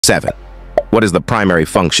7. What is the primary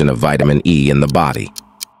function of vitamin E in the body?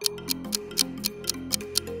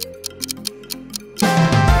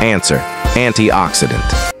 Answer: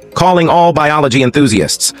 antioxidant. Calling all biology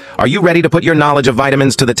enthusiasts, are you ready to put your knowledge of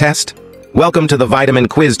vitamins to the test? Welcome to the Vitamin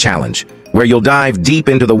Quiz Challenge, where you'll dive deep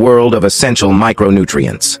into the world of essential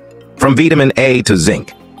micronutrients. From vitamin A to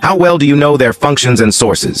zinc, how well do you know their functions and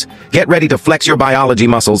sources? Get ready to flex your biology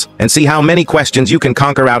muscles and see how many questions you can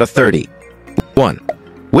conquer out of 30. 1.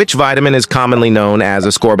 Which vitamin is commonly known as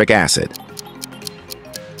ascorbic acid?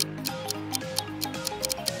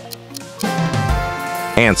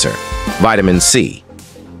 Answer: vitamin C.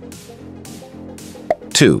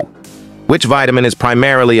 2. Which vitamin is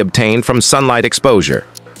primarily obtained from sunlight exposure?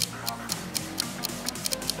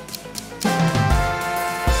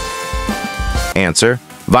 Answer: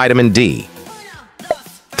 vitamin D.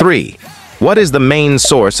 3. What is the main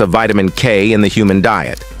source of vitamin K in the human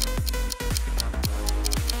diet?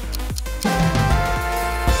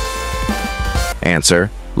 Answer: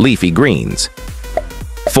 leafy greens.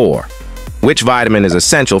 4. Which vitamin is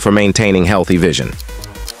essential for maintaining healthy vision?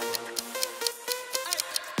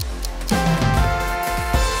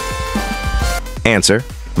 Answer: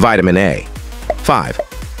 vitamin A. 5.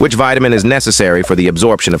 Which vitamin is necessary for the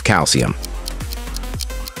absorption of calcium?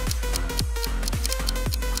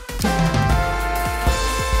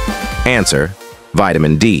 Answer: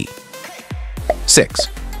 vitamin D. 6.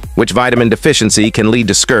 Which vitamin deficiency can lead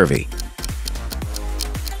to scurvy?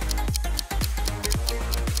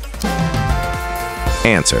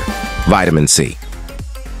 Answer: vitamin C.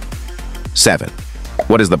 7.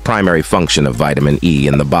 What is the primary function of vitamin E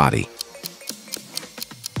in the body?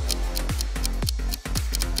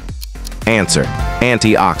 Answer: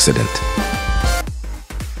 antioxidant.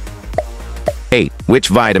 8. Which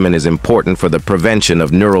vitamin is important for the prevention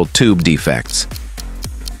of neural tube defects?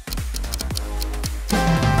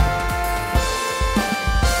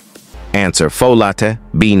 Answer: folate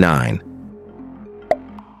B9.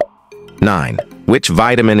 9. Which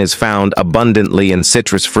vitamin is found abundantly in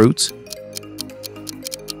citrus fruits?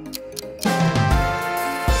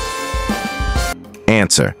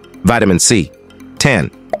 Answer: vitamin C. 10.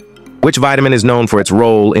 Which vitamin is known for its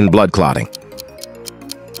role in blood clotting?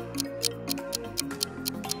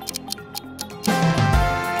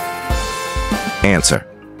 Answer: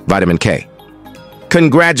 vitamin K.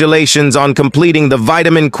 Congratulations on completing the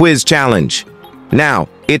Vitamin Quiz Challenge. Now,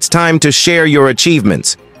 it's time to share your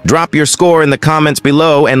achievements. Drop your score in the comments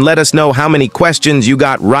below and let us know how many questions you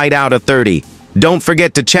got right out of 30. Don't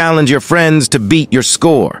forget to challenge your friends to beat your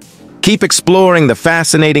score. Keep exploring the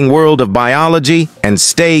fascinating world of biology and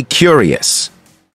stay curious.